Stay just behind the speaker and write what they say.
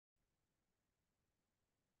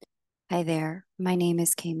Hi there. My name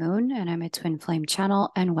is Kay Moon, and I'm a twin flame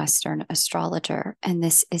channel and Western astrologer. And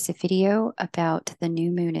this is a video about the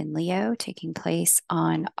new moon in Leo taking place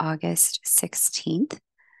on August 16th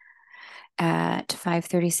at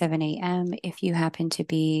 5:37 a.m. If you happen to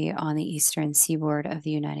be on the eastern seaboard of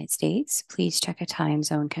the United States, please check a time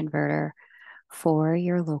zone converter for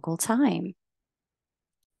your local time.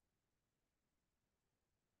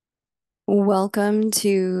 Welcome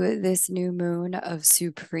to this new moon of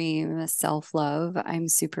supreme self love. I'm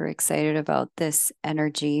super excited about this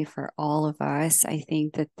energy for all of us. I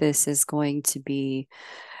think that this is going to be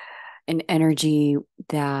an energy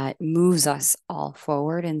that moves us all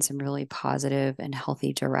forward in some really positive and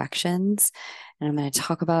healthy directions. And I'm going to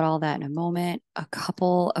talk about all that in a moment. A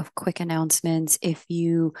couple of quick announcements. If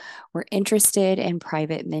you were interested in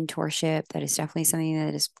private mentorship, that is definitely something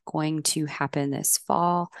that is going to happen this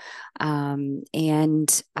fall.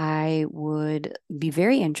 And I would be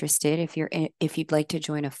very interested if you'd like to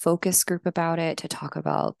join a focus group about it to talk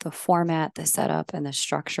about the format, the setup, and the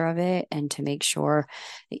structure of it, and to make sure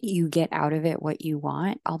that you get out of it what you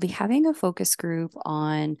want. I'll be having a focus group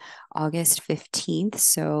on August 15th.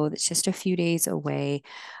 So it's just a few days away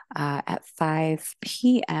at 5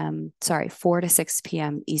 p.m., sorry, 4 to 6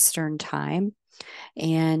 p.m. Eastern time.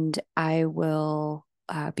 And I will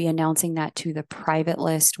be announcing that to the private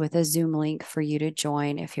list with a Zoom link for you to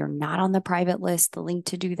join. If you're not on the private list, the link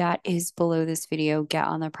to do that is below this video. Get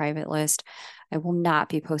on the private list. I will not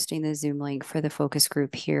be posting the Zoom link for the focus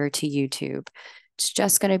group here to YouTube. It's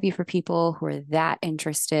just going to be for people who are that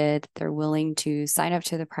interested. They're willing to sign up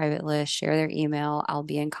to the private list, share their email. I'll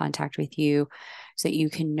be in contact with you so that you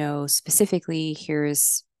can know specifically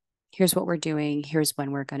here's what we're doing, here's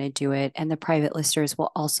when we're going to do it. And the private listers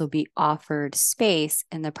will also be offered space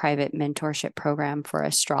in the private mentorship program for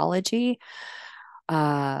astrology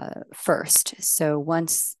first. So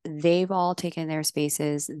once they've all taken their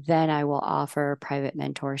spaces, then I will offer private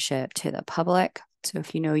mentorship to the public. So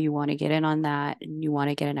if you know you want to get in on that and you want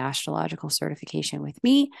to get an astrological certification with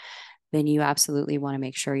me, then you absolutely want to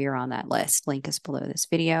make sure you're on that list. Link is below this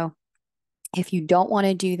video. If you don't want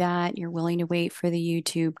to do that, you're willing to wait for the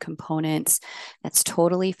YouTube components, that's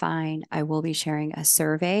totally fine. I will be sharing a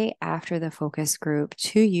survey after the focus group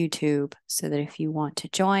to YouTube so that if you want to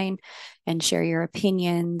join and share your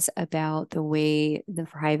opinions about the way the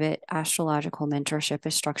private astrological mentorship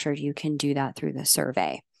is structured, you can do that through the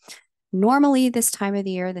survey. Normally, this time of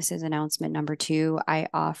the year, this is announcement number 2, I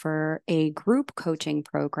offer a group coaching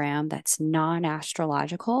program that's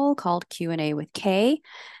non-astrological called Q&A with Kay.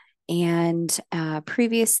 And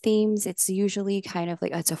previous themes, it's usually kind of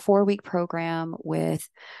like it's a 4-week program with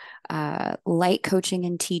light coaching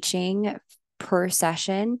and teaching per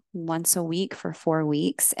session once a week for 4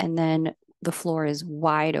 weeks. And then the floor is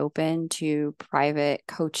wide open to private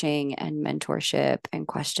coaching and mentorship and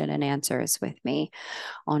question and answers with me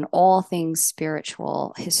on all things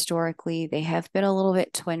spiritual. Historically, they have been a little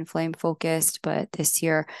bit twin flame focused, but this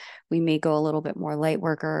year we may go a little bit more light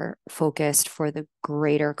worker focused for the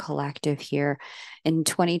greater collective here. In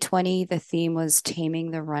 2020, the theme was taming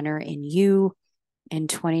the runner in you. In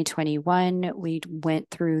 2021, we went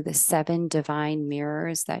through the 7 divine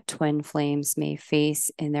mirrors that twin flames may face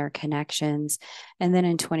in their connections. And then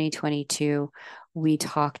in 2022, we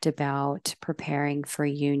talked about preparing for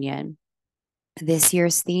union. This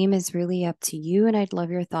year's theme is really up to you, and I'd love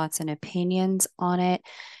your thoughts and opinions on it.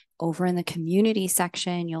 Over in the community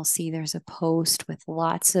section, you'll see there's a post with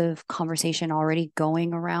lots of conversation already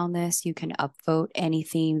going around this. You can upvote any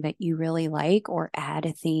theme that you really like or add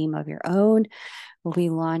a theme of your own. We'll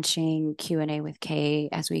be launching Q&A with Kay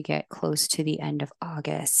as we get close to the end of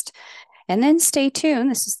August. And then stay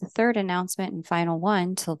tuned. This is the 3rd announcement and final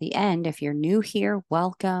one till the end. If you're new here,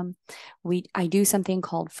 welcome. I do something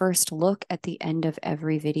called First Look at the end of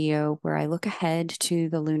every video where I look ahead to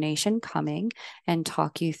the lunation coming and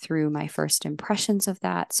talk you through my first impressions of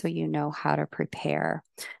that so you know how to prepare.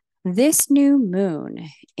 This new moon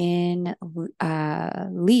in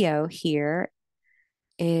Leo here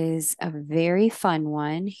is a very fun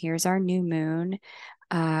one. Here's our new moon.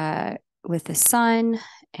 With the sun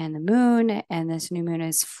and the moon, and this new moon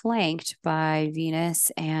is flanked by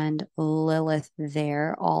Venus and Lilith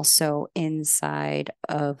there, also inside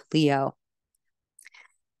of Leo.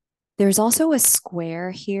 There's also a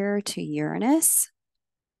square here to Uranus,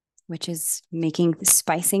 which is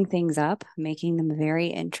spicing things up, making them very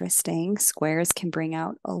interesting. Squares can bring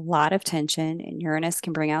out a lot of tension, and Uranus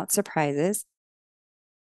can bring out surprises.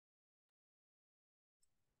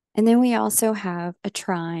 And then we also have a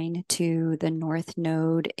trine to the North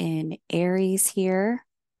Node in Aries here.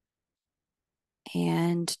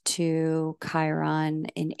 and to Chiron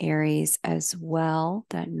in Aries as well.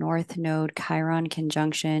 That North Node Chiron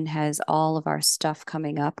conjunction has all of our stuff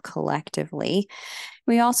coming up collectively.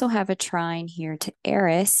 We also have a trine here to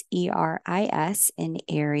Eris, Eris in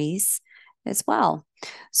Aries as well.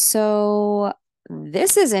 So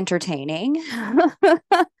this is entertaining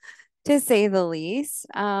to say the least.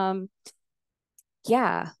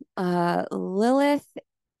 Yeah, Lilith,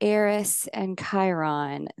 Eris, and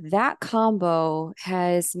Chiron, that combo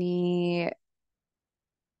has me,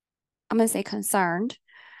 I'm going to say concerned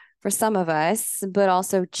for some of us, but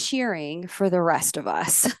also cheering for the rest of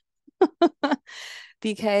us.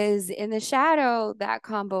 Because in the shadow, that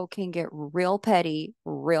combo can get real petty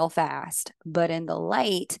real fast. But in the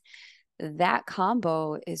light, that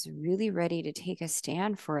combo is really ready to take a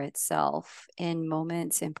stand for itself in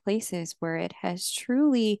moments and places where it has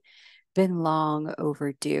truly been long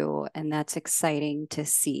overdue. And that's exciting to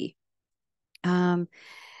see. Um,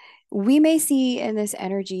 we may see in this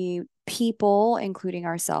energy people, including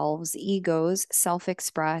ourselves, egos, self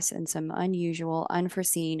express in some unusual,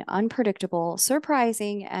 unforeseen, unpredictable,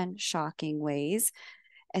 surprising, and shocking ways,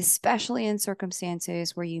 especially in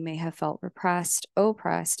circumstances where you may have felt repressed,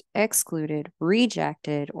 oppressed, excluded,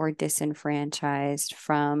 rejected, or disenfranchised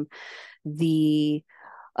from the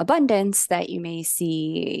abundance that you may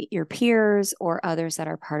see your peers or others that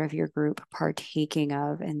are part of your group partaking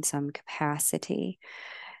of in some capacity.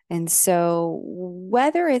 And so,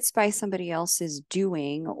 whether it's by somebody else's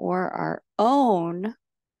doing or our own,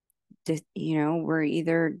 we're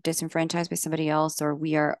either disenfranchised by somebody else or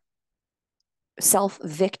we are self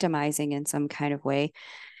victimizing in some kind of way,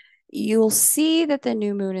 you'll see that the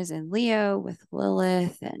new moon is in Leo with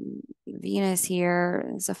Lilith and Venus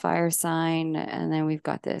here is a fire sign. And then we've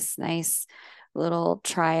got this nice little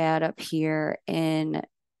triad up here in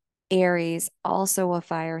Aries, also a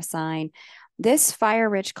fire sign. This fire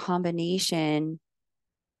rich combination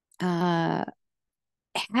uh,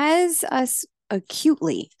 has us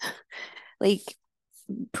acutely, like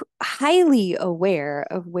highly aware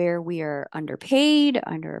of where we are underpaid,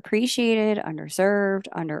 underappreciated, underserved,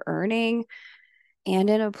 under earning, and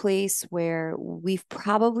in a place where we've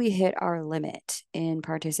probably hit our limit in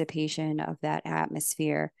participation of that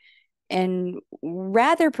atmosphere and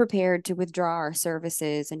rather prepared to withdraw our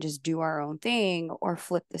services and just do our own thing or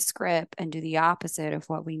flip the script and do the opposite of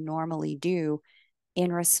what we normally do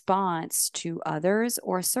in response to others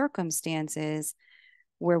or circumstances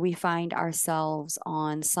where we find ourselves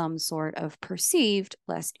on some sort of perceived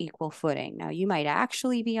less equal footing. Now, you might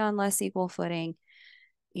actually be on less equal footing.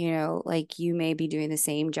 Like you may be doing the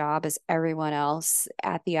same job as everyone else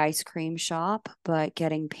at the ice cream shop, but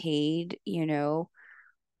getting paid,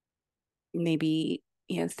 maybe,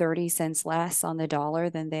 30 cents less on the dollar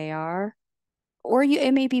than they are. Or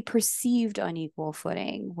it may be perceived unequal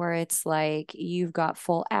footing where it's like you've got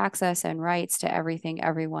full access and rights to everything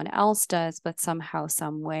everyone else does, but somehow,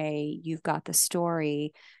 some way, you've got the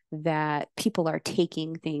story that people are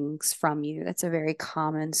taking things from you. That's a very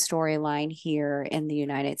common storyline here in the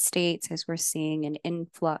United States as we're seeing an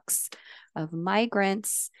influx of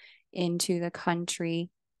migrants into the country.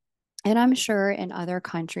 And I'm sure in other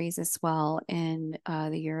countries as well, in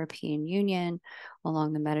the European Union,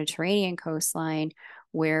 along the Mediterranean coastline,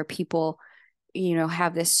 where people,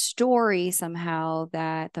 have this story somehow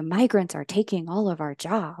that the migrants are taking all of our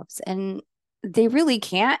jobs. And they really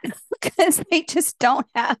can't because they just don't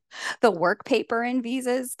have the work paper and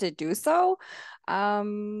visas to do so.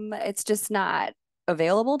 It's just not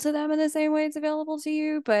available to them in the same way it's available to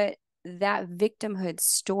you. But that victimhood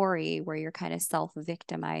story where you're kind of self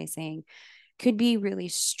victimizing could be really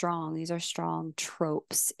strong. These are strong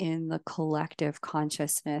tropes in the collective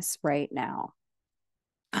consciousness right now.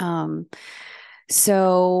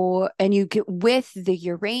 And you get with the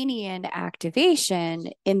Uranian activation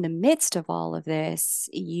in the midst of all of this,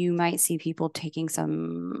 you might see people taking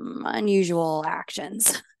some unusual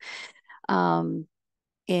actions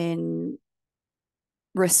in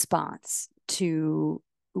response to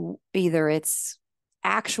either its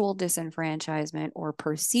actual disenfranchisement or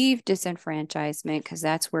perceived disenfranchisement, because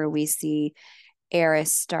that's where we see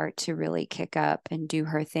Eris start to really kick up and do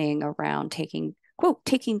her thing around taking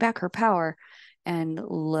back her power, and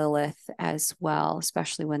Lilith as well,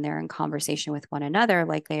 especially when they're in conversation with one another,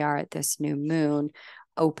 like they are at this new moon,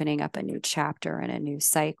 opening up a new chapter and a new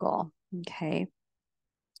cycle. Okay.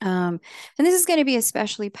 And this is going to be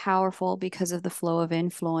especially powerful because of the flow of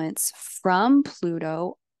influence from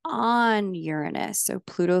Pluto on Uranus. So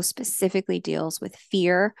Pluto specifically deals with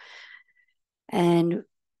fear, and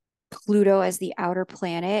Pluto as the outer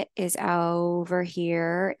planet is over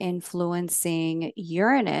here influencing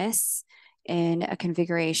Uranus in a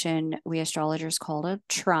configuration we astrologers call a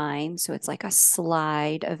trine. So it's like a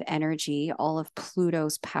slide of energy. All of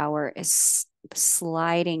Pluto's power is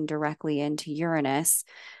sliding directly into Uranus.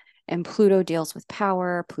 And Pluto deals with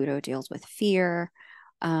power, Pluto deals with fear.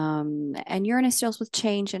 And Uranus deals with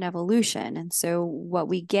change and evolution. And so what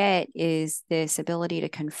we get is this ability to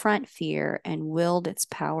confront fear and wield its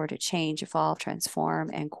power to change, evolve, transform,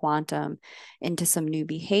 and quantum into some new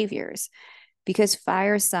behaviors. Because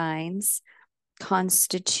fire signs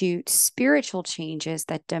constitute spiritual changes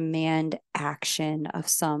that demand action of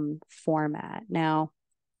some format. Now,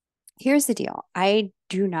 here's the deal. I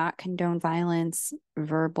do not condone violence,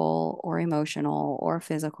 verbal or emotional or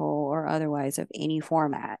physical or otherwise of any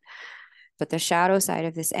format. But the shadow side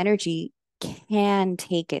of this energy can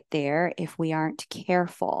take it there if we aren't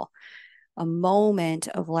careful. A moment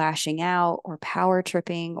of lashing out or power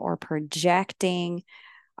tripping or projecting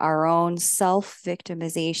our own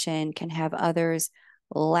self-victimization can have others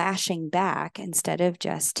lashing back instead of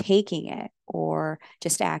just taking it or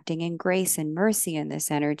just acting in grace and mercy in this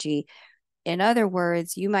energy. In other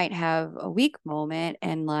words, you might have a weak moment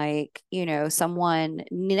and like, someone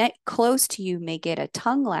close to you may get a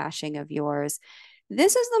tongue lashing of yours.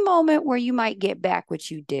 This is the moment where you might get back what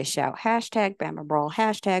you dish out. Hashtag Bama Brawl,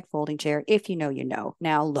 hashtag folding chair. If you know, you know.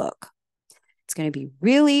 Now look, it's going to be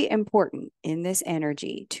really important in this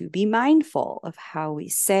energy to be mindful of how we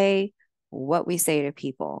say what we say to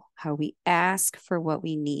people, how we ask for what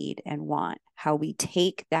we need and want, how we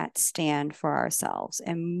take that stand for ourselves,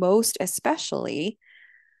 and most especially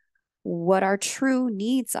what our true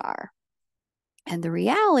needs are. And the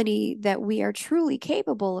reality that we are truly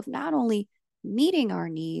capable of not only meeting our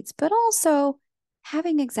needs, but also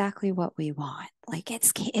having exactly what we want. Like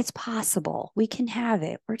it's possible. We can have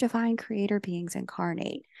it. We're divine creator beings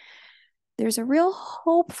incarnate. There's a real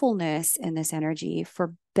hopefulness in this energy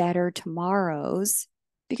for better tomorrows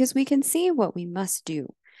because we can see what we must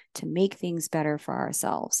do to make things better for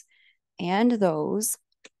ourselves. And those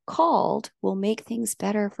called will make things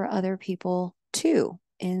better for other people too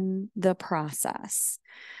in the process.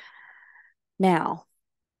 Now,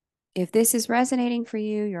 if this is resonating for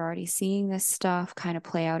you, you're already seeing this stuff kind of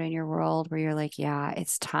play out in your world where you're like, yeah,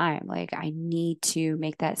 it's time. Like, I need to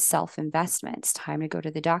make that self investment. It's time to go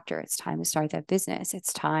to the doctor. It's time to start that business.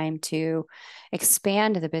 It's time to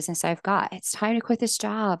expand the business I've got. It's time to quit this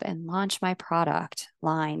job and launch my product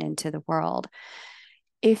line into the world.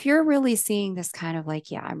 If you're really seeing this kind of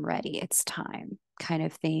like, yeah, I'm ready, it's time kind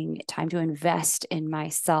of thing, time to invest in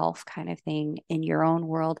myself kind of thing in your own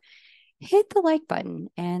world, hit the like button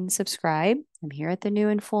and subscribe. I'm here at the new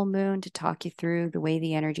and full moon to talk you through the way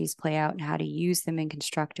the energies play out and how to use them in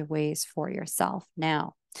constructive ways for yourself.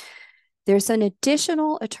 Now, there's an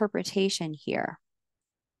additional interpretation here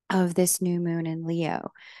of this new moon in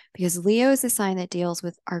Leo, because Leo is the sign that deals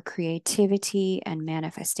with our creativity and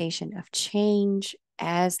manifestation of change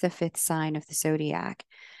as the fifth sign of the zodiac.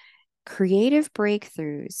 Creative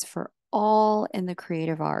breakthroughs for all in the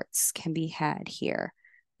creative arts can be had here.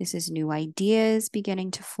 This is new ideas beginning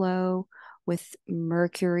to flow with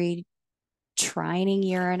Mercury trining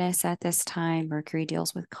Uranus at this time. Mercury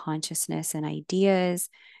deals with consciousness and ideas.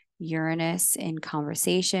 Uranus in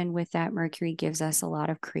conversation with that Mercury gives us a lot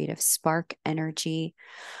of creative spark energy.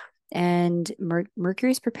 And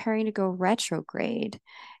Mercury is preparing to go retrograde.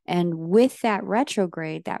 And with that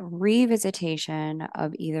retrograde, that revisitation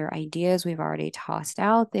of either ideas we've already tossed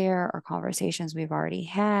out there or conversations we've already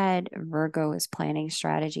had, Virgo is planning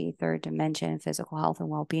strategy, third dimension, physical health and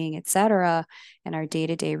well-being, etc., in our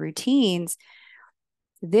day-to-day routines.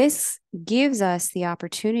 This gives us the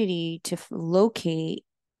opportunity to locate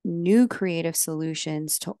new creative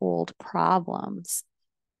solutions to old problems.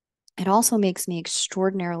 It also makes me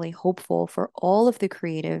extraordinarily hopeful for all of the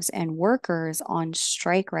creatives and workers on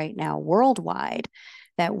strike right now worldwide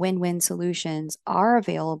that win-win solutions are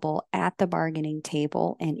available at the bargaining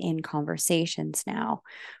table and in conversations now,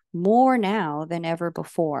 more now than ever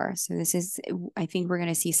before. So I think we're going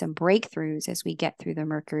to see some breakthroughs as we get through the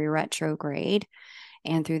Mercury retrograde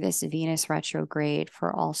and through this Venus retrograde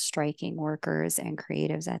for all striking workers and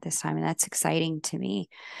creatives at this time. And that's exciting to me.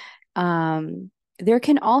 There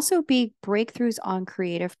can also be breakthroughs on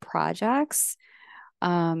creative projects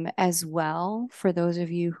as well for those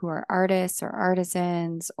of you who are artists or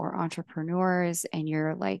artisans or entrepreneurs, and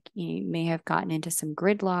you're like, you may have gotten into some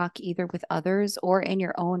gridlock either with others or in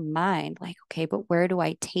your own mind, like, okay, but where do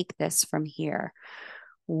I take this from here?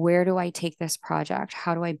 Where do I take this project?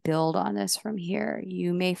 How do I build on this from here?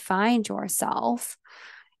 You may find yourself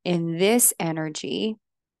in this energy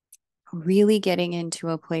really getting into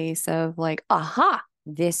a place of like, aha,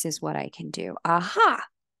 this is what I can do. Aha,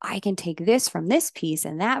 I can take this from this piece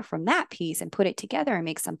and that from that piece and put it together and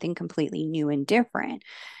make something completely new and different.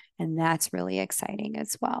 And that's really exciting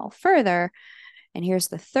as well. Further, and here's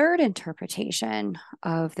the third interpretation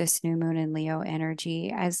of this new moon in Leo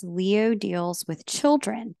energy, as Leo deals with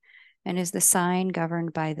children and is the sign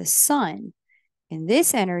governed by the sun. In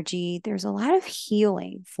this energy, there's a lot of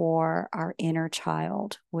healing for our inner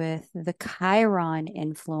child with the Chiron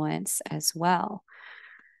influence as well.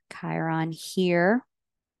 Chiron here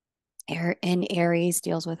in Aries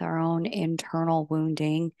deals with our own internal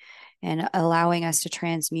wounding and allowing us to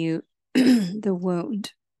transmute the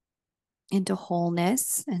wound into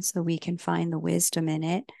wholeness, and so we can find the wisdom in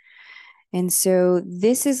it. And so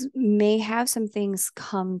this may have some things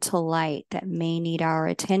come to light that may need our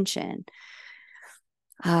attention,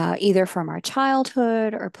 either from our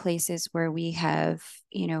childhood or places where we have,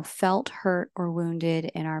 felt hurt or wounded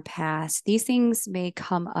in our past. These things may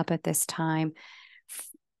come up at this time,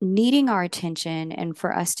 needing our attention, and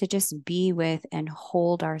for us to just be with and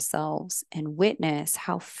hold ourselves and witness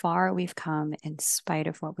how far we've come in spite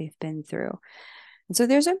of what we've been through. And so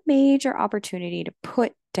there's a major opportunity to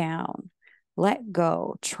put down, let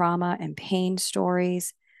go trauma and pain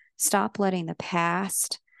stories, stop letting the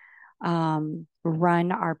past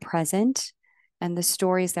run our present, and the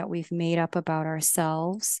stories that we've made up about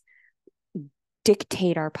ourselves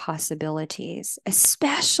dictate our possibilities,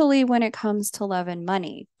 especially when it comes to love and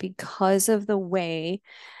money, because of the way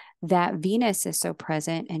that Venus is so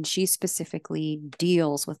present, and she specifically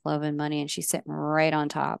deals with love and money, and she's sitting right on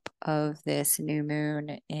top of this new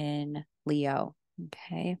moon in Leo.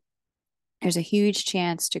 Okay. There's a huge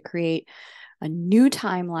chance to create a new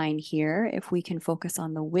timeline here if we can focus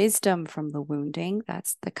on the wisdom from the wounding.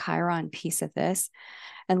 That's the Chiron piece of this.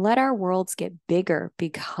 And let our worlds get bigger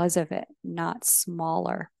because of it, not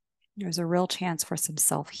smaller. There's a real chance for some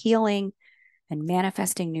self-healing and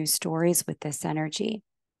manifesting new stories with this energy.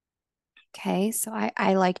 Okay, so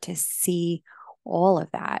I like to see all of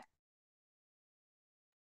that.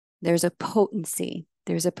 There's a potency,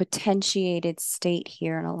 there's a potentiated state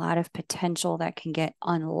here, and a lot of potential that can get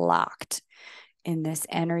unlocked in this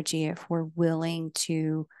energy if we're willing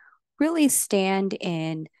to really stand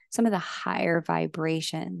in some of the higher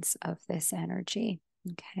vibrations of this energy.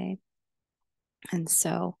 Okay. And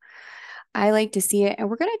so I like to see it. And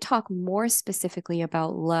we're going to talk more specifically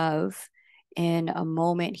about love in a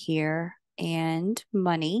moment here, and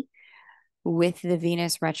money with the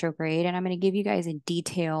Venus retrograde. And I'm going to give you guys a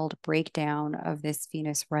detailed breakdown of this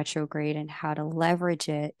Venus retrograde and how to leverage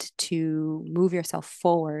it to move yourself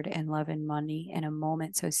forward in love and money in a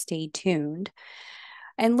moment. So stay tuned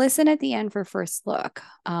and listen at the end for first look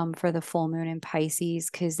for the full moon in Pisces,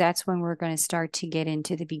 because that's when we're going to start to get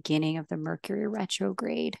into the beginning of the Mercury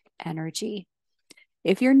retrograde energy.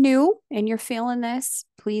 If you're new and you're feeling this,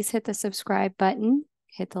 please hit the subscribe button,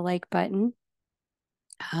 hit the like button,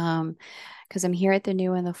 because I'm here at the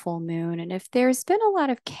new and the full moon. And if there's been a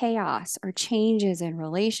lot of chaos or changes in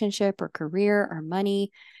relationship or career or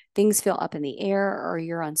money, things feel up in the air, or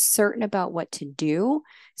you're uncertain about what to do,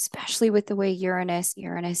 especially with the way Uranus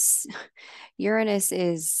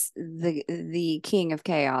is the king of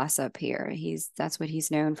chaos up here. That's what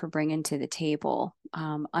he's known for bringing to the table.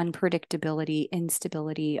 Unpredictability,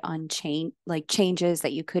 instability, changes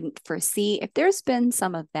that you couldn't foresee. If there's been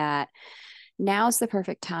some of that, now's the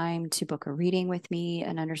perfect time to book a reading with me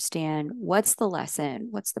and understand what's the lesson,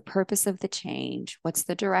 what's the purpose of the change, what's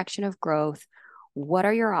the direction of growth, what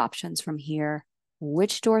are your options from here,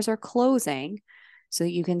 which doors are closing so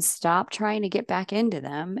that you can stop trying to get back into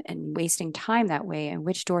them and wasting time that way, and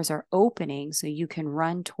which doors are opening so you can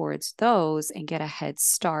run towards those and get a head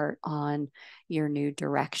start on your new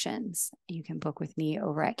directions. You can book with me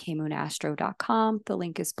over at kmoonastro.com. The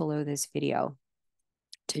link is below this video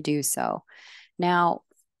to do so. Now,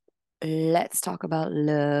 let's talk about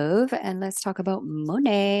love and let's talk about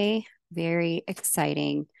money. Very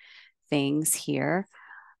exciting things here.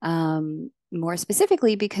 More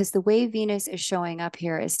specifically, because the way Venus is showing up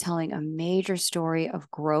here is telling a major story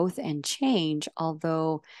of growth and change,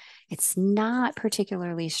 although it's not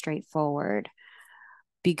particularly straightforward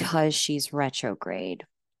because she's retrograde.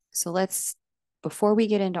 So before we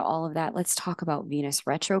get into all of that, let's talk about Venus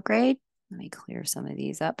retrograde. Let me clear some of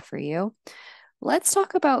these up for you. Let's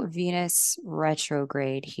talk about Venus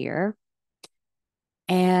retrograde here.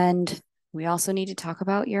 And we also need to talk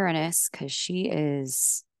about Uranus, because she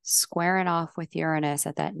is squaring off with Uranus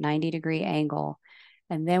at that 90-degree angle.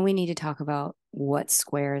 And then we need to talk about what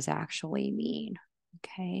squares actually mean.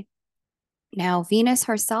 Okay. Now, Venus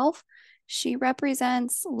herself, she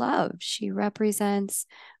represents love. She represents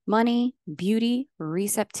Money, beauty,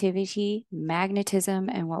 receptivity, magnetism,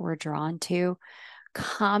 and what we're drawn to.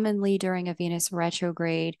 Commonly during a Venus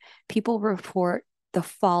retrograde, people report the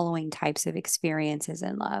following types of experiences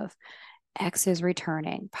in love. X is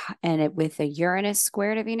returning. And with the Uranus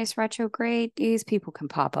square to Venus retrograde, these people can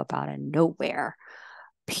pop up out of nowhere.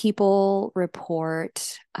 People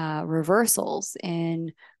report reversals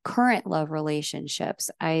in current love relationships.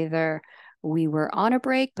 Either we were on a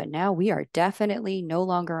break, but now we are definitely no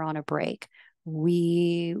longer on a break.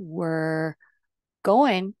 We were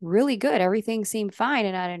going really good. Everything seemed fine.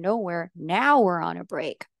 And out of nowhere, now we're on a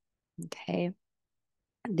break. Okay.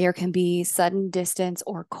 There can be sudden distance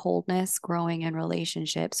or coldness growing in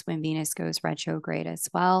relationships when Venus goes retrograde as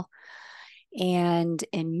well. And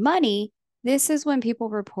in money, this is when people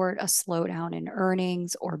report a slowdown in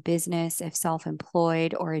earnings or business if self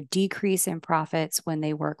employed, or a decrease in profits when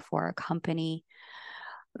they work for a company.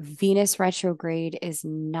 Venus retrograde is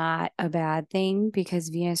not a bad thing because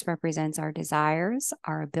Venus represents our desires,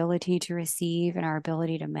 our ability to receive, and our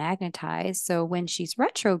ability to magnetize. So when she's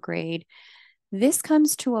retrograde, this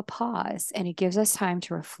comes to a pause and it gives us time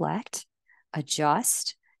to reflect,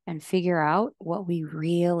 adjust, and figure out what we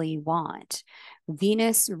really want.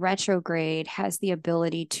 Venus retrograde has the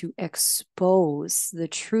ability to expose the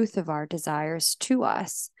truth of our desires to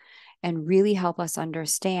us and really help us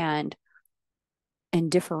understand and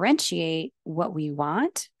differentiate what we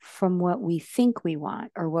want from what we think we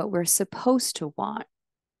want or what we're supposed to want.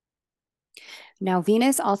 Now,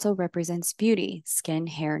 Venus also represents beauty, skin,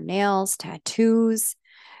 hair, nails, tattoos,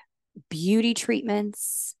 beauty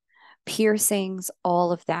treatments, piercings,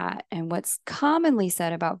 all of that. And what's commonly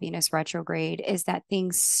said about Venus retrograde is that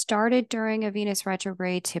things started during a Venus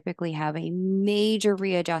retrograde typically have a major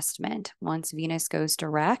readjustment once Venus goes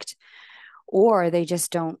direct, or they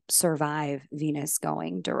just don't survive Venus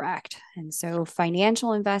going direct. And so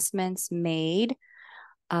financial investments made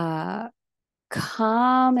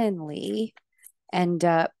commonly end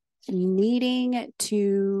up needing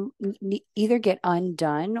to either get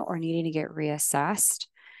undone or needing to get reassessed.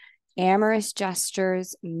 Amorous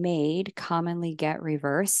gestures made commonly get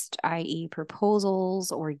reversed, i.e.,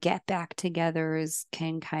 proposals or get back togethers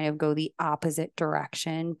can kind of go the opposite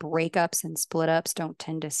direction. Breakups and split ups don't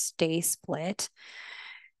tend to stay split.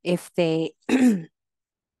 If they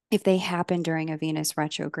if they happen during a Venus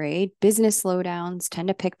retrograde, business slowdowns tend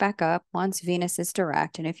to pick back up once Venus is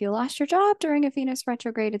direct. And if you lost your job during a Venus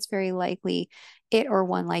retrograde, it's very likely it or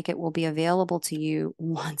one like it will be available to you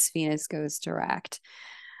once Venus goes direct.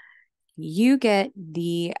 You get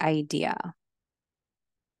the idea.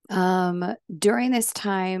 During this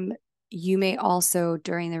time, you may also,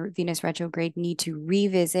 during the Venus retrograde, need to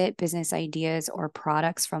revisit business ideas or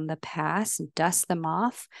products from the past, dust them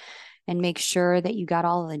off, and make sure that you got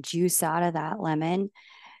all the juice out of that lemon.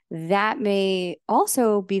 That may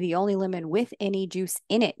also be the only lemon with any juice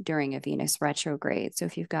in it during a Venus retrograde. So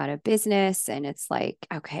if you've got a business and it's like,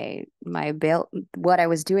 okay, what I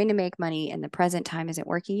was doing to make money in the present time isn't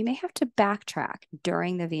working, you may have to backtrack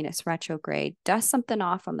during the Venus retrograde, dust something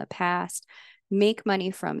off from the past, make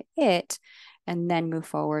money from it, and then move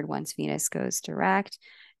forward once Venus goes direct.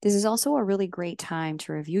 This is also a really great time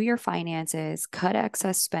to review your finances, cut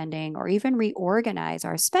excess spending, or even reorganize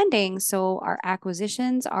our spending so our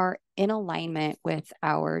acquisitions are in alignment with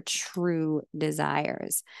our true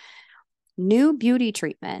desires. New beauty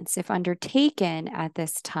treatments, if undertaken at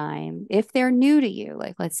this time, if they're new to you,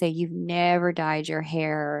 like let's say you've never dyed your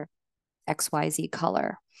hair XYZ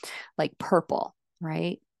color, like purple,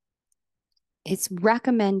 right? It's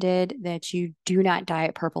recommended that you do not dye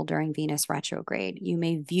it purple during Venus retrograde. You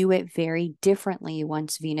may view it very differently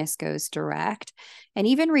once Venus goes direct and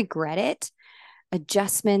even regret it.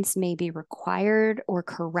 Adjustments may be required or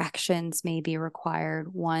corrections may be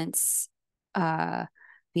required once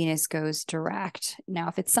Venus goes direct. Now,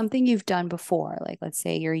 if it's something you've done before, like let's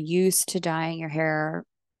say you're used to dyeing your hair,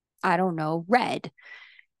 I don't know, red.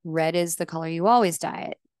 Red is the color you always dye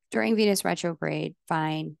it. During Venus retrograde,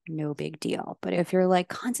 fine, no big deal. But if you're like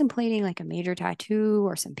contemplating like a major tattoo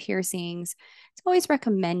or some piercings, it's always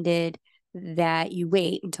recommended that you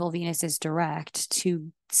wait until Venus is direct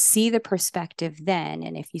to see the perspective then,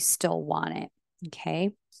 and if you still want it.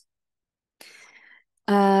 Okay.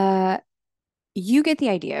 You get the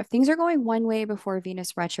idea. If things are going one way before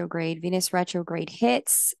Venus retrograde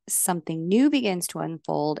hits, something new begins to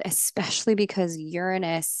unfold, especially because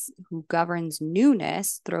Uranus, who governs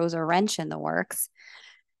newness, throws a wrench in the works.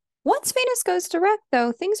 Once Venus goes direct,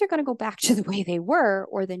 though, things are going to go back to the way they were,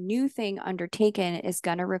 or the new thing undertaken is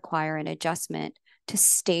going to require an adjustment to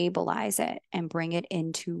stabilize it and bring it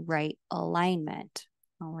into right alignment.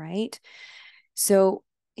 All right. So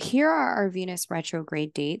here are our Venus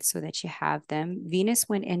retrograde dates so that you have them. Venus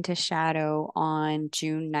went into shadow on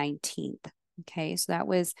June 19th. Okay, so that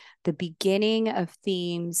was the beginning of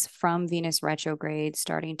themes from Venus retrograde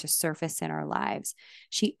starting to surface in our lives.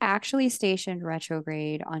 She actually stationed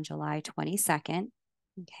retrograde on July 22nd.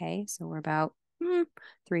 Okay, so we're about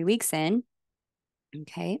 3 weeks in.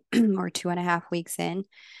 Okay, or 2.5 weeks in.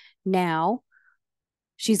 Now,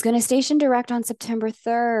 she's going to station direct on September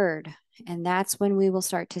 3rd. And that's when we will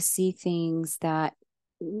start to see things that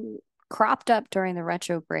cropped up during the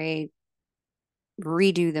retrograde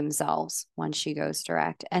redo themselves once she goes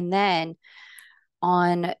direct. And then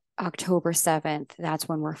on October 7th, that's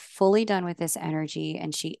when we're fully done with this energy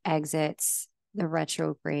and she exits the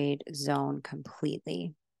retrograde zone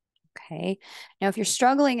completely. Okay. Now, if you're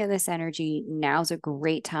struggling in this energy, now's a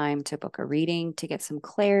great time to book a reading to get some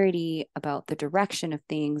clarity about the direction of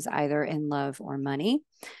things, either in love or money.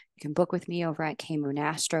 You can book with me over at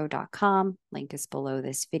kmoonastro.com. Link is below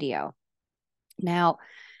this video. Now,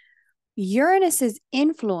 Uranus's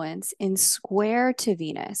influence in square to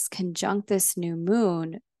Venus, conjunct this new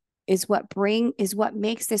moon, is what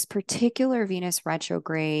makes this particular Venus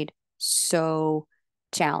retrograde so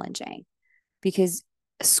challenging, because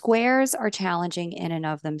squares are challenging in and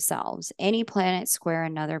of themselves. Any planet square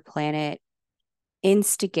another planet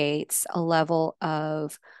instigates a level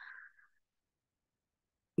of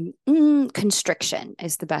constriction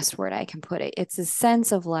is the best word I can put it. It's a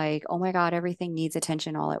sense of like, oh my God, everything needs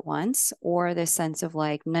attention all at once, or this sense of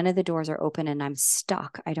like, none of the doors are open and I'm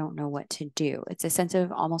stuck. I don't know what to do. It's a sense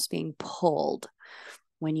of almost being pulled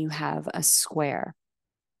when you have a square.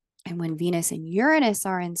 And when Venus and Uranus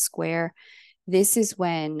are in square, this is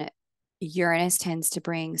when Uranus tends to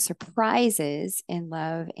bring surprises in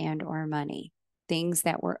love and or money, things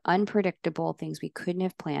that were unpredictable, things we couldn't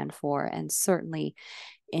have planned for, and certainly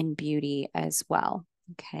in beauty as well.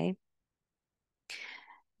 Okay.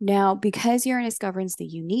 Now, because Uranus governs the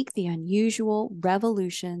unique, the unusual,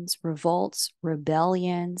 revolutions, revolts,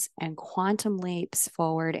 rebellions, and quantum leaps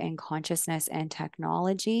forward in consciousness and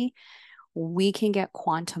technology, we can get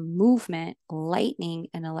quantum movement, lightning,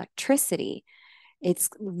 and electricity. It's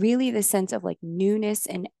really the sense of like newness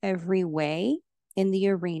in every way in the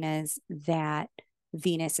arenas that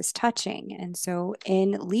Venus is touching. And so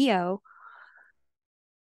in Leo,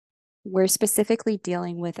 we're specifically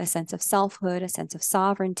dealing with a sense of selfhood, a sense of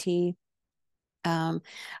sovereignty, a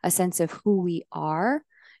sense of who we are.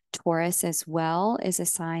 Taurus as well is a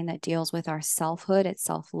sign that deals with our selfhood, it's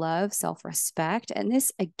self-love, self-respect. And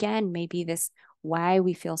this, again, may be this why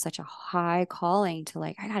we feel such a high calling to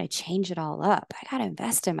like, I got to change it all up. I got to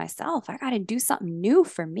invest in myself. I got to do something new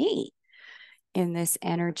for me in this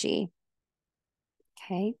energy.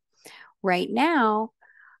 Okay. Right now,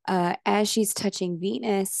 as he's touching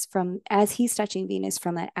Venus from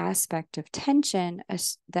that aspect of tension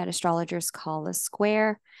that astrologers call a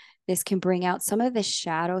square, this can bring out some of the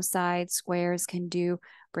shadow side. Squares can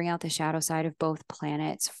bring out the shadow side of both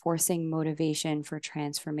planets, forcing motivation for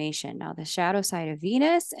transformation. Now, the shadow side of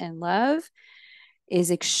Venus and love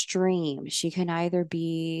is extreme. She can either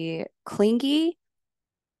be clingy,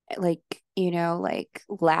 like, like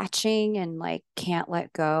latching and like can't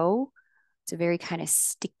let go. It's a very kind of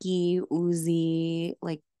sticky, oozy,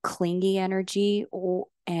 like clingy energy,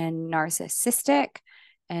 and narcissistic.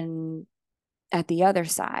 And at the other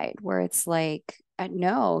side, where it's like,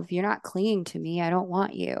 no, if you're not clinging to me, I don't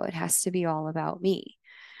want you. It has to be all about me.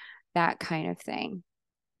 That kind of thing.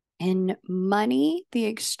 In money, the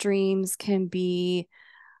extremes can be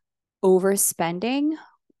overspending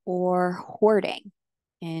or hoarding,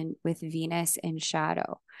 and with Venus in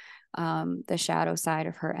shadow, the shadow side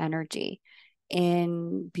of her energy.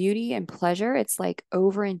 In beauty and pleasure, it's like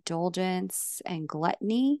overindulgence and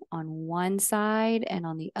gluttony on one side, and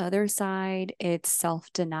on the other side, it's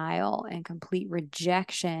self-denial and complete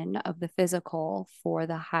rejection of the physical for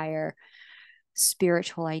the higher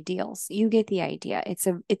spiritual ideals. You get the idea. It's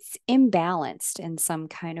imbalanced in some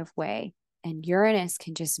kind of way. And Uranus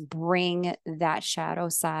can just bring that shadow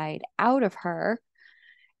side out of her.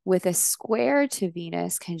 With a square to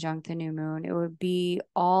Venus conjunct the new moon, it would be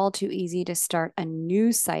all too easy to start a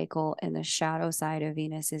new cycle in the shadow side of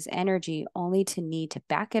Venus's energy, only to need to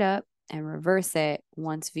back it up and reverse it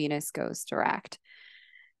once Venus goes direct.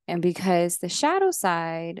 And because the shadow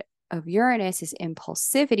side of Uranus is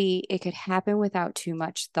impulsivity, it could happen without too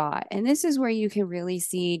much thought. And this is where you can really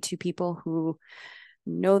see two people who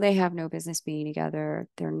know they have no business being together.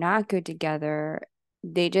 They're not good together.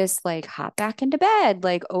 They just like hop back into bed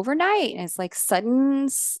like overnight. And it's like sudden,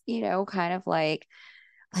 kind of like,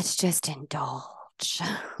 let's just indulge,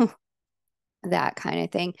 that kind of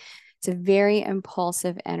thing. It's a very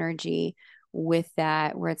impulsive energy with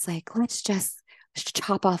that, where it's like, let's just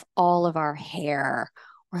chop off all of our hair,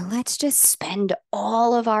 or let's just spend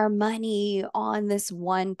all of our money on this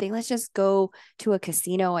one thing. Let's just go to a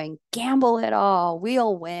casino and gamble it all.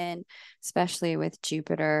 We'll win, especially with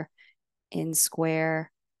Jupiter in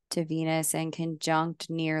square to Venus and conjunct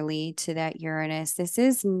nearly to that Uranus. This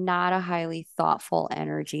is not a highly thoughtful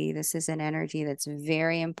energy. This is an energy that's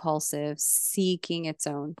very impulsive, seeking its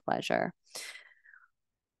own pleasure.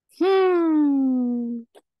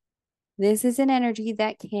 This is an energy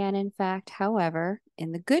that can, in fact, however,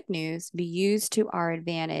 in the good news, be used to our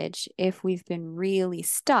advantage if we've been really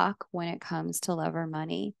stuck when it comes to love or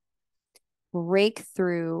money.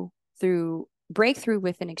 Breakthrough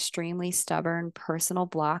with an extremely stubborn personal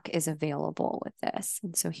block is available with this.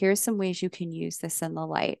 And so here's some ways you can use this in the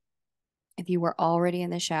light. If you were already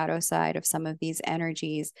in the shadow side of some of these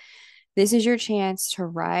energies, this is your chance to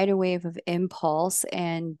ride a wave of impulse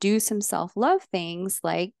and do some self-love things,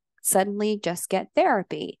 like suddenly just get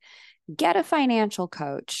therapy, get a financial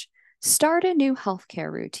coach, start a new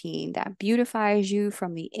healthcare routine that beautifies you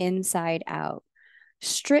from the inside out.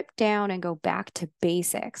 Strip down and go back to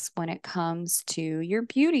basics when it comes to your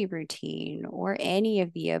beauty routine or any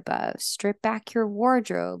of the above. Strip back your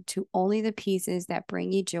wardrobe to only the pieces that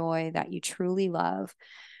bring you joy, that you truly love.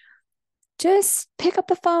 Just pick up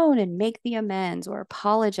the phone and make the amends, or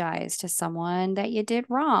apologize to someone that you did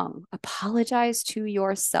wrong. Apologize to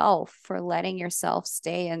yourself for letting yourself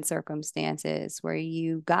stay in circumstances where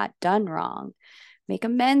you got done wrong. Make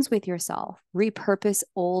amends with yourself. Repurpose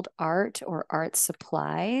old art or art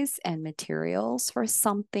supplies and materials for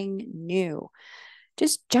something new.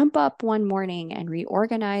 Just jump up one morning and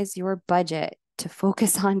reorganize your budget to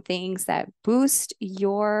focus on things that boost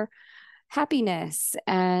your happiness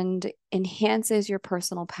and enhances your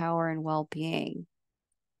personal power and well-being.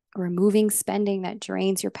 Removing spending that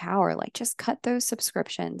drains your power, like just cut those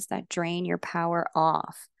subscriptions that drain your power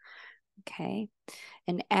off. Okay.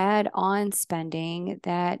 And add on spending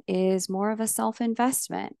that is more of a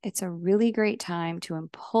self-investment. It's a really great time to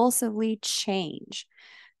impulsively change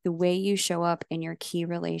the way you show up in your key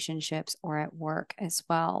relationships or at work as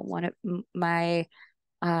well. One of my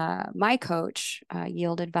coach,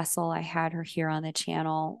 Yielded Vessel, I had her here on the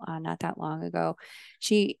channel not that long ago.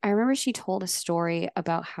 I remember she told a story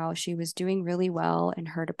about how she was doing really well in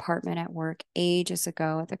her department at work ages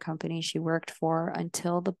ago at the company she worked for,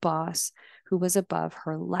 until the boss who was above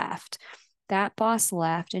her left. That boss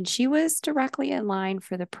left and she was directly in line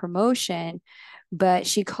for the promotion, but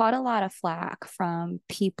she caught a lot of flack from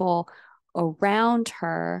people around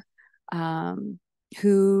her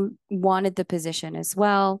who wanted the position as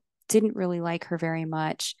well, didn't really like her very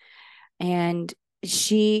much. And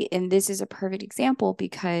this is a perfect example,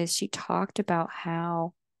 because she talked about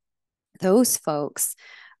how those folks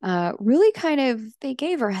really they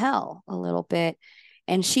gave her hell a little bit,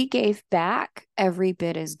 and she gave back every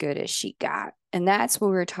bit as good as she got. And that's what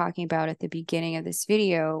we were talking about at the beginning of this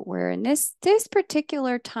video, where in this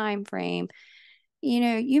particular time frame,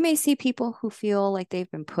 you may see people who feel like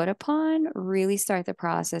they've been put upon really start the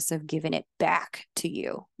process of giving it back to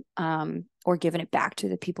you, or giving it back to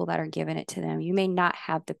the people that are giving it to them. You may not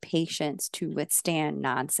have the patience to withstand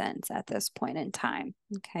nonsense at this point in time.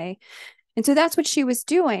 Okay. And so that's what she was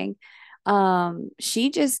doing.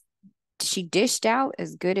 She dished out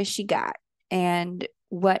as good as she got. And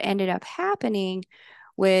what ended up happening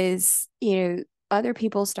was, other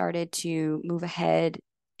people started to move ahead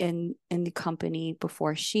in the company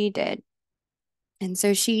before she did. And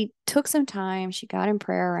so she took some time, she got in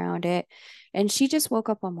prayer around it, and she just woke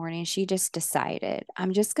up one morning. She just decided,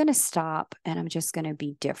 I'm just going to stop and I'm just going to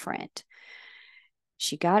be different.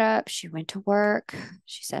 She got up, she went to work,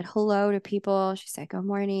 she said hello to people, she said good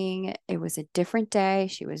morning. It was a different day.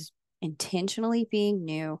 She was intentionally being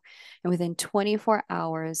new. And within 24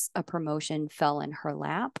 hours, a promotion fell in her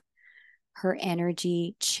lap. Her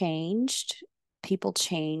energy changed. People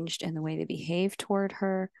changed in the way they behaved toward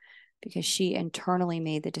her, because she internally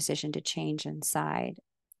made the decision to change inside.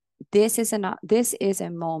 This is a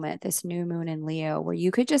moment, this new moon in Leo, where you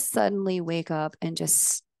could just suddenly wake up and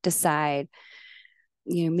just decide,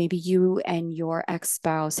 maybe you and your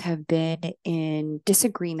ex-spouse have been in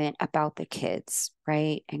disagreement about the kids,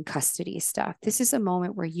 right? And custody stuff. This is a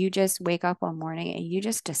moment where you just wake up one morning and you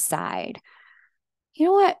just decide, you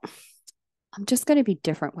know what? I'm just going to be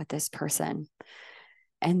different with this person.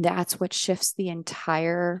 And that's what shifts the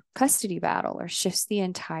entire custody battle, or shifts the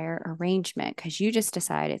entire arrangement, because you just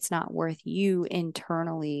decide it's not worth you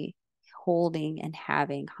internally holding and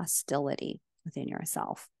having hostility within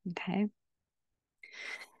yourself. Okay.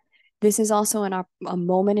 This is also a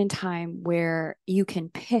moment in time where you can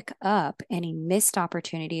pick up any missed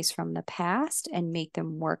opportunities from the past and make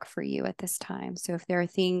them work for you at this time. So if there are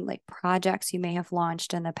things like projects you may have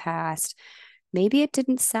launched in the past, maybe it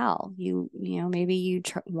didn't sell. Maybe you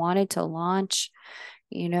wanted to launch,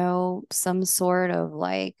 some sort of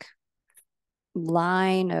like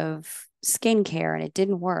line of skincare and it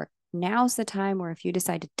didn't work. Now's the time where if you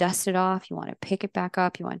decide to dust it off, you want to pick it back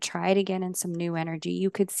up, you want to try it again in some new energy, you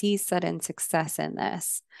could see sudden success in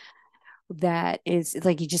this. That is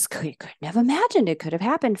like you just couldn't have imagined it could have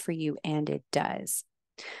happened for you, and it does.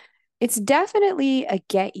 It's definitely a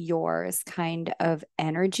get yours kind of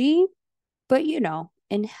energy, but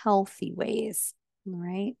in healthy ways,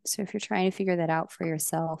 right? So if you're trying to figure that out for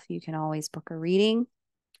yourself, you can always book a reading.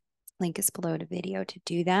 Link is below the video to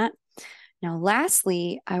do that. Now,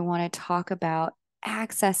 lastly, I want to talk about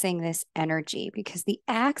accessing this energy, because the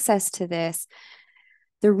access to this,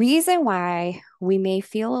 the reason why we may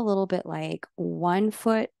feel a little bit like one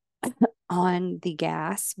foot on the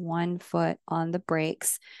gas, one foot on the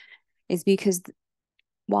brakes, is because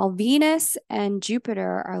while Venus and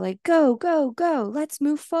Jupiter are like, go, go, go, let's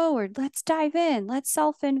move forward, let's dive in, let's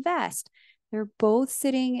self-invest, they're both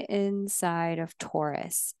sitting inside of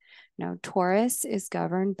Taurus. Now, Taurus is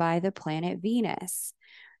governed by the planet Venus.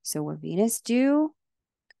 So what Venus do,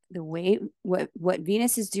 the way what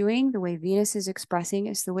Venus is doing, the way Venus is expressing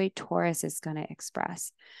is the way Taurus is going to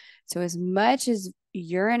express. So as much as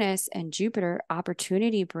Uranus and Jupiter,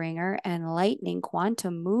 opportunity bringer and lightning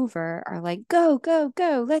quantum mover, are like, go, go,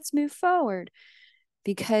 go, let's move forward,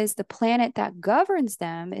 because the planet that governs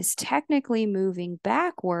them is technically moving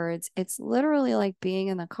backwards. It's literally like being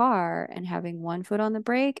in the car and having one foot on the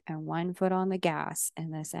brake and one foot on the gas in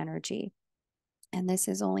this energy. And this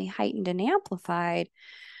is only heightened and amplified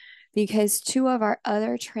because two of our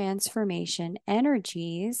other transformation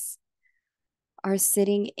energies are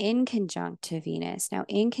sitting in conjunct to Venus. Now,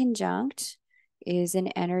 in conjunct is an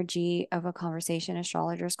energy of a conversation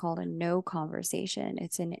astrologers call a no conversation.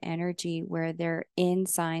 It's an energy where they're in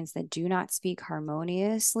signs that do not speak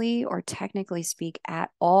harmoniously or technically speak at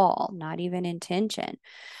all, not even in tension.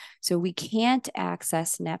 So we can't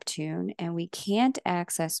access Neptune and we can't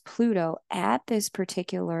access Pluto at this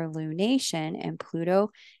particular lunation, and Pluto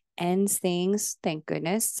ends things, thank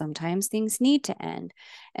goodness. Sometimes things need to end.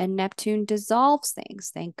 And Neptune dissolves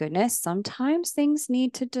things, thank goodness. Sometimes things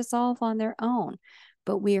need to dissolve on their own,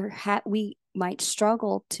 but we might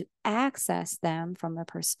struggle to access them from the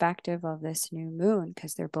perspective of this new moon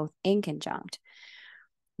because they're both in conjunct.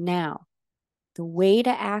 Now, the way to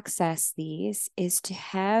access these is to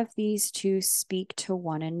have these two speak to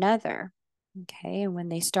one another. Okay. And when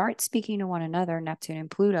they start speaking to one another, Neptune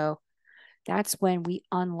and Pluto, that's when we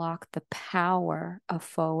unlock the power of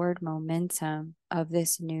forward momentum of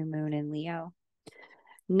this new moon in Leo.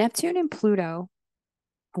 Neptune and Pluto,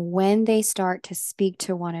 when they start to speak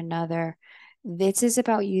to one another, this is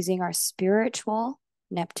about using our spiritual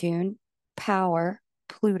Neptune power,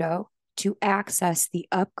 Pluto, to access the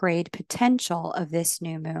upgrade potential of this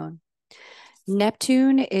new moon.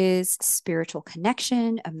 Neptune is spiritual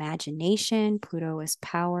connection, imagination. Pluto is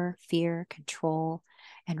power, fear, control,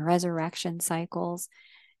 and resurrection cycles.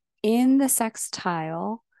 In the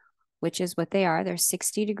sextile, which is what they are, they're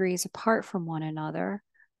 60 degrees apart from one another.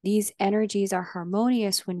 These energies are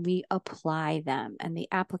harmonious when we apply them. And the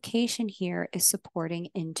application here is supporting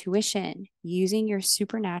intuition, using your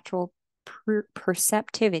supernatural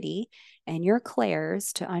perceptivity and your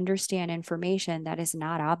clairs to understand information that is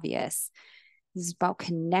not obvious. This is about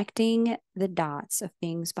connecting the dots of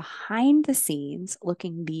things behind the scenes,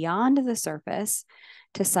 looking beyond the surface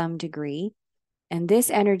to some degree. And this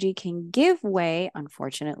energy can give way,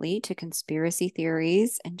 unfortunately, to conspiracy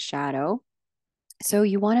theories and shadow. So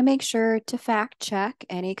you want to make sure to fact check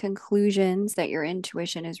any conclusions that your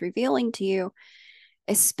intuition is revealing to you,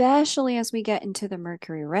 especially as we get into the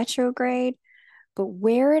Mercury retrograde. But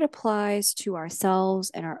where it applies to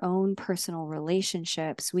ourselves and our own personal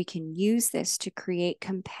relationships, we can use this to create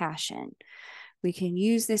compassion. We can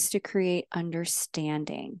use this to create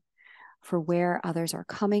understanding for where others are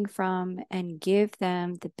coming from and give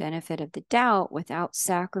them the benefit of the doubt without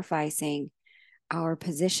sacrificing our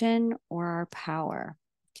position or our power.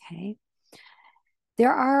 Okay.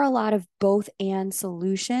 There are a lot of both and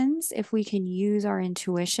solutions if we can use our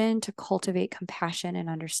intuition to cultivate compassion and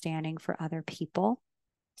understanding for other people.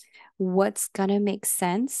 What's going to make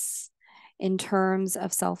sense in terms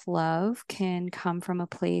of self-love can come from a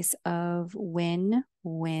place of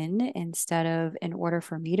win-win instead of in order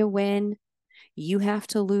for me to win, you have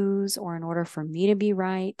to lose, or in order for me to be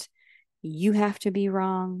right, you have to be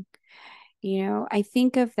wrong. You know, I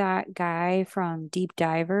think of that guy from Deep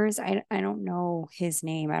Divers. I don't know his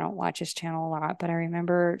name. I don't watch his channel a lot, but I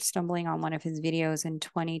remember stumbling on one of his videos in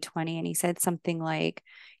 2020 and he said something like,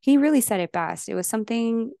 he really said it best. It was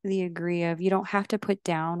something the agree of you don't have to put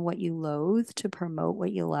down what you loathe to promote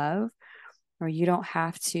what you love, or you don't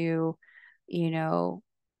have to, you know,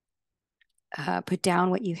 put down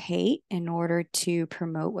what you hate in order to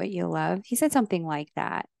promote what you love. He said something like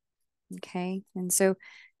that. Okay. And so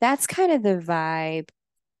that's kind of the vibe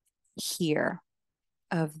here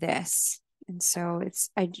of this. And so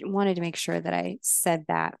I wanted to make sure that I said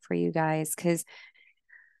that for you guys because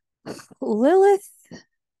Lilith,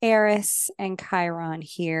 Eris, and Chiron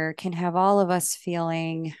here can have all of us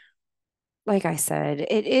feeling, like I said,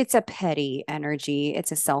 it's a petty energy,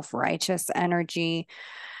 it's a self righteous energy.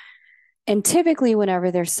 And typically, whenever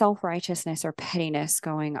there's self righteousness or pettiness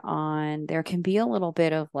going on, there can be a little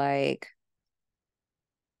bit of like,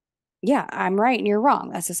 yeah, I'm right and you're wrong.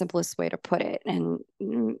 That's the simplest way to put it. And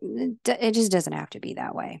it just doesn't have to be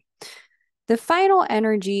that way. The final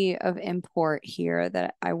energy of import here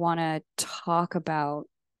that I want to talk about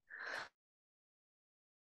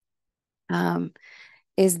um,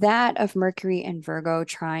 is that of Mercury in Virgo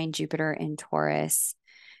trine Jupiter in Taurus,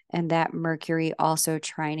 and that Mercury also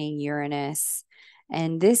trining Uranus.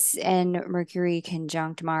 And Mercury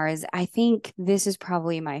conjunct Mars. I think this is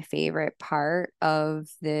probably my favorite part of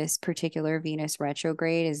this particular Venus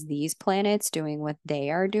retrograde is these planets doing what they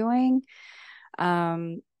are doing.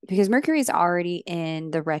 Because Mercury is already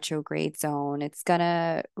in the retrograde zone. It's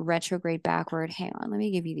gonna retrograde backward. Hang on, let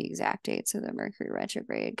me give you the exact dates of the Mercury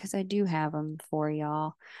retrograde because I do have them for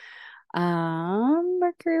y'all.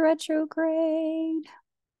 Mercury retrograde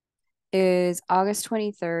is August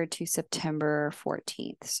 23rd to September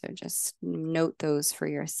 14th. So just note those for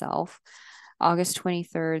yourself. August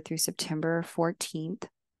 23rd through September 14th.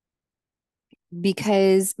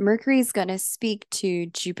 Because Mercury is going to speak to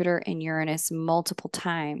Jupiter and Uranus multiple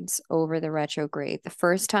times over the retrograde. The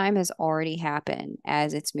first time has already happened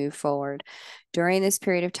as it's moved forward. During this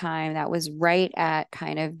period of time, that was right at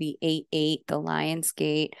kind of the 8-8, the Lion's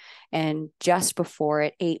Gate, and just before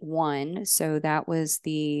it, 8-1. So that was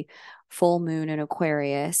the full moon in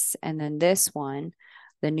Aquarius. And then this one,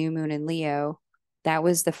 the new moon in Leo, that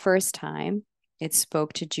was the first time it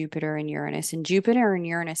spoke to Jupiter and Uranus. And Jupiter and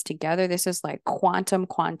Uranus together, this is like quantum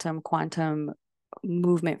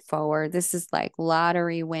movement forward. This is like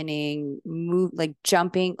lottery winning, move, like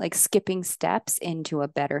jumping, like skipping steps into a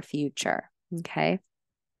better future. Okay.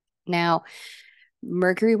 Now,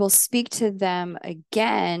 Mercury will speak to them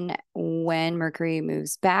again when Mercury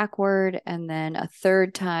moves backward, and then a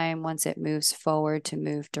third time once it moves forward to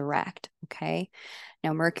move direct. Okay.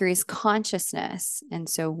 Now, Mercury's consciousness. And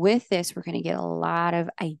so, with this, we're going to get a lot of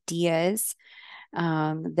ideas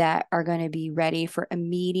that are going to be ready for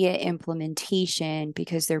immediate implementation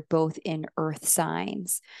because they're both in earth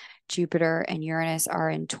signs. Jupiter and Uranus are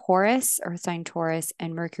in Taurus, earth sign Taurus,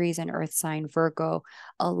 and Mercury's in earth sign Virgo.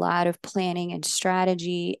 A lot of planning and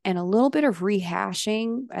strategy and a little bit of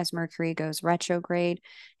rehashing as Mercury goes retrograde.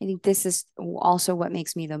 I think this is also what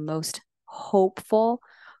makes me the most hopeful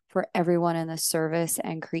for everyone in the service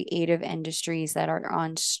and creative industries that are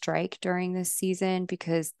on strike during this season,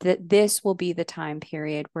 because this will be the time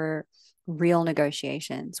period where real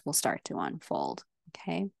negotiations will start to unfold.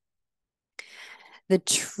 Okay. The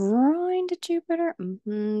trine to Jupiter,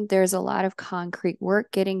 there's a lot of concrete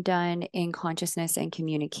work getting done in consciousness and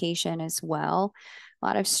communication as well. A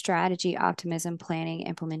lot of strategy, optimism, planning,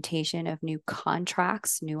 implementation of new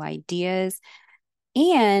contracts, new ideas.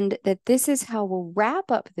 And that this is how we'll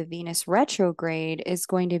wrap up the Venus retrograde is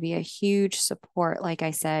going to be a huge support, like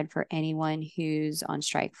I said, for anyone who's on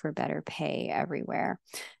strike for better pay everywhere.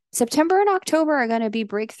 September and October are going to be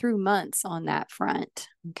breakthrough months on that front.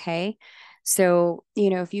 Okay. So,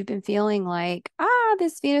 if you've been feeling like,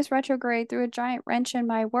 this Venus retrograde threw a giant wrench in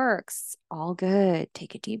my works, all good.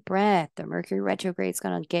 Take a deep breath. The Mercury retrograde is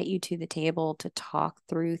going to get you to the table to talk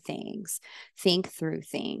through things, think through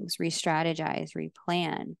things, re-strategize,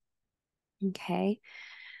 replan. Okay.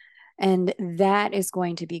 And that is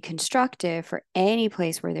going to be constructive for any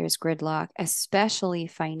place where there's gridlock, especially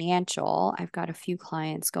financial. I've got a few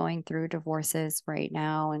clients going through divorces right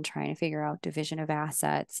now and trying to figure out division of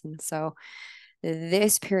assets. And so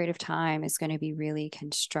this period of time is going to be really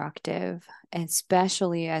constructive,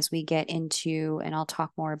 especially as we get into, and I'll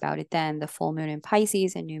talk more about it then, the full moon in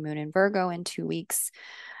Pisces and new moon in Virgo in 2 weeks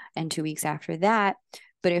and 2 weeks after that.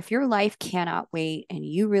 But if your life cannot wait and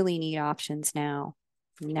you really need options now,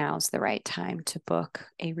 now's the right time to book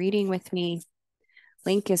a reading with me.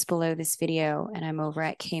 Link is below this video, and I'm over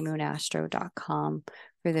at kmoonastro.com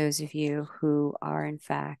for those of you who are, in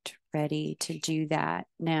fact, ready to do that.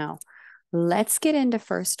 Now, let's get into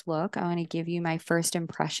first look. I want to give you my first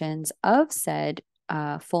impressions of said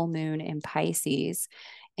full moon in Pisces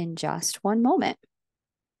in just one moment.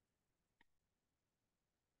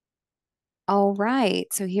 All right,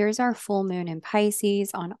 so here's our full moon in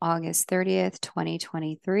Pisces on August 30th,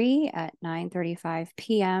 2023 at 9:35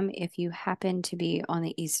 p.m. if you happen to be on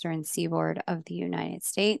the eastern seaboard of the United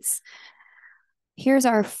States. Here's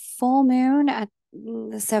our full moon at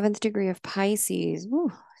the 7th degree of Pisces.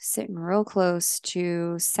 Ooh, sitting real close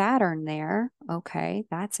to Saturn there. Okay,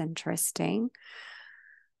 that's interesting.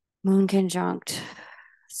 Moon conjunct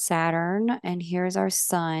Saturn. And here's our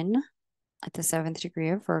sun at the 7th degree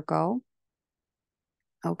of Virgo.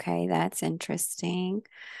 Okay, that's interesting.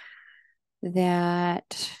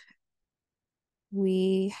 That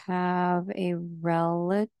we have a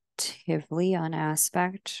relatively on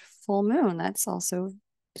aspect full moon. That's also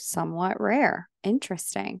somewhat rare.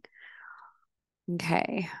 Interesting.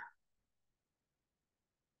 Okay.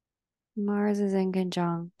 Mars is in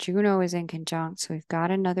conjunct. Juno is in conjunct. So we've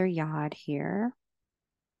got another yod here.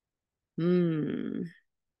 And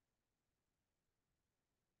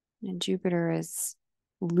Jupiter is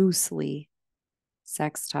loosely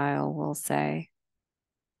sextile, we'll say.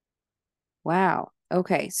 Wow.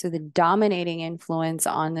 Okay. So the dominating influence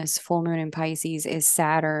on this full moon in Pisces is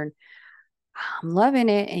Saturn. I'm loving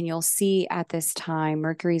it. And you'll see at this time,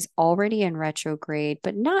 Mercury's already in retrograde,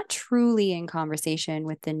 but not truly in conversation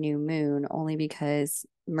with the new moon, only because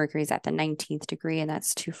Mercury's at the 19th degree, and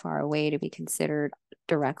that's too far away to be considered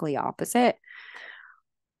directly opposite.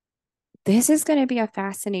 This is going to be a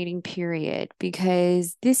fascinating period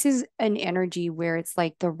because this is an energy where it's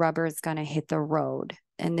like the rubber is going to hit the road.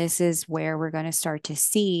 And this is where we're going to start to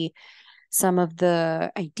see some of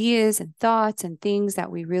the ideas and thoughts and things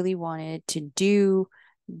that we really wanted to do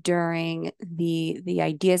during the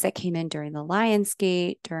ideas that came in during the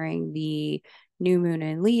Lionsgate, during the new moon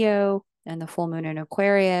in Leo and the full moon in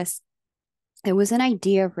Aquarius. It was an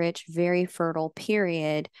idea-rich, very fertile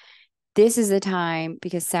period. This is a time,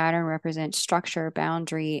 because Saturn represents structure,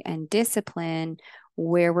 boundary, and discipline,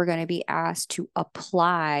 where we're going to be asked to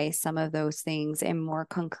apply some of those things in more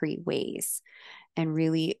concrete ways and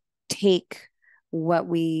really take what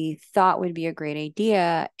we thought would be a great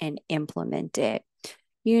idea and implement it.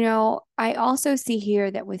 You know, I also see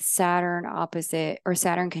here that with Saturn opposite or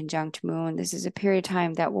Saturn conjunct moon, this is a period of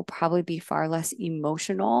time that will probably be far less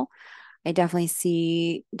emotional. I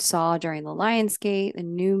definitely saw during the Lionsgate, the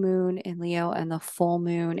new moon in Leo, and the full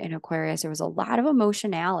moon in Aquarius, there was a lot of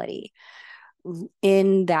emotionality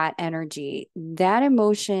in that energy. That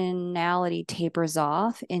emotionality tapers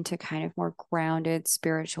off into kind of more grounded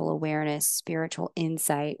spiritual awareness, spiritual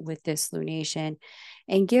insight with this lunation,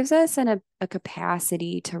 and gives us a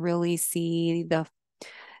capacity to really see the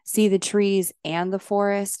trees and the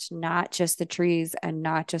forest, not just the trees and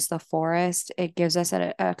not just the forest. It gives us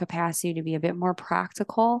a capacity to be a bit more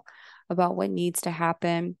practical about what needs to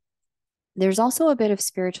happen. There's also a bit of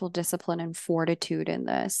spiritual discipline and fortitude in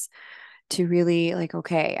this, to really like,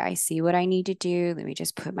 okay, I see what I need to do. Let me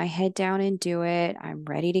just put my head down and do it. I'm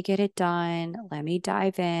ready to get it done. Let me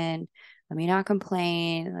dive in. Let me not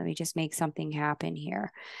complain. Let me just make something happen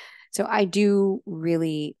here. So I do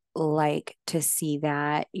really like to see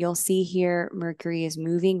that. You'll see here Mercury is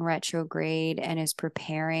moving retrograde and is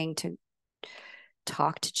preparing to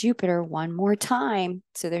talk to Jupiter one more time.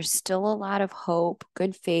 So there's still a lot of hope,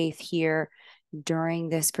 good faith here during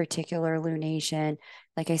this particular lunation.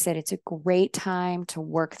 Like I said, it's a great time to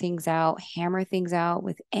work things out, hammer things out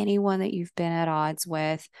with anyone that you've been at odds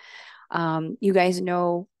with. You guys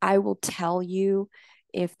know I will tell you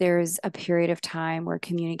if there's a period of time where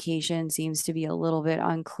communication seems to be a little bit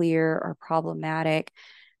unclear or problematic.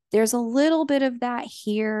 There's a little bit of that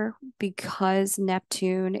here because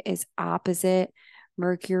Neptune is opposite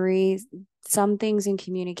Mercury. Some things in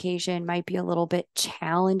communication might be a little bit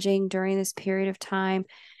challenging during this period of time.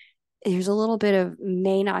 There's a little bit of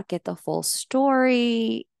may not get the full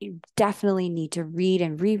story. You definitely need to read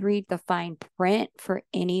and reread the fine print for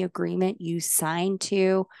any agreement you sign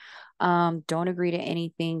to. Don't agree to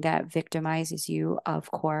anything that victimizes you, of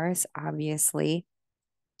course, obviously.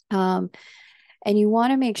 And you want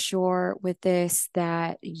to make sure with this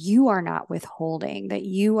that you are not withholding, that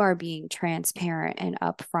you are being transparent and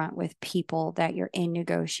upfront with people that you're in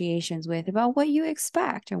negotiations with about what you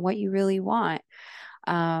expect and what you really want.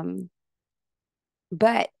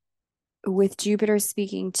 But with Jupiter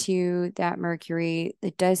speaking to that Mercury,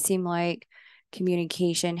 it does seem like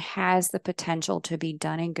communication has the potential to be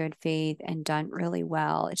done in good faith and done really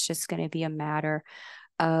well. It's just going to be a matter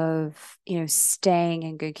of, staying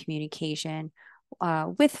in good communication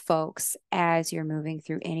with folks as you're moving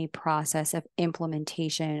through any process of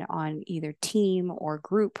implementation on either team or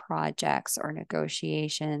group projects or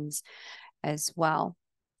negotiations as well.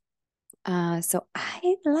 So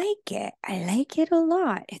I like it. I like it a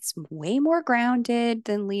lot. It's way more grounded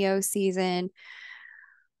than Leo season.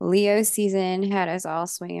 Leo season had us all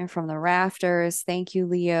swinging from the rafters. Thank you,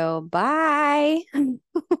 Leo. Bye.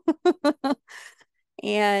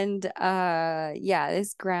 And yeah,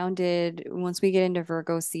 this grounded once we get into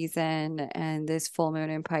Virgo season and this full moon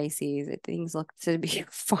in Pisces, things look to be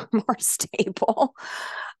far more stable,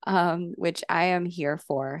 which I am here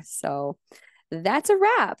for. So that's a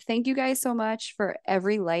wrap. Thank you guys so much for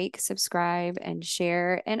every like, subscribe, and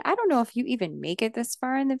share. And I don't know if you even make it this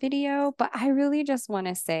far in the video, but I really just want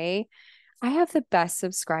to say I have the best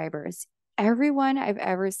subscribers. Everyone I've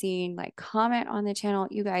ever seen like comment on the channel,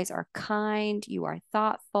 you guys are kind, you are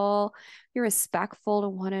thoughtful, you're respectful to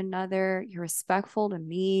one another, you're respectful to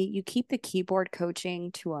me. You keep the keyboard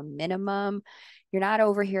coaching to a minimum. You're not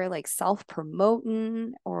over here like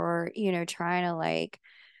self-promoting or, trying to like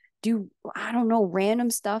do, I don't know,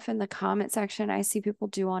 random stuff in the comment section I see people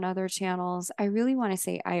do on other channels. I really want to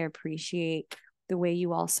say I appreciate the way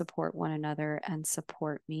you all support one another and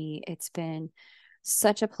support me. It's been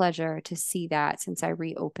such a pleasure to see that since I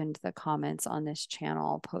reopened the comments on this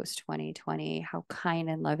channel post 2020, how kind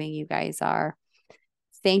and loving you guys are.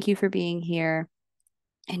 Thank you for being here.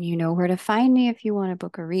 And you know where to find me if you want to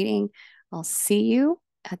book a reading. I'll see you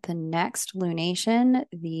at the next lunation,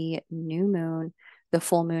 the new moon, the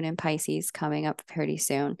full moon in Pisces coming up pretty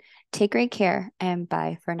soon. Take great care and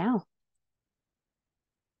bye for now.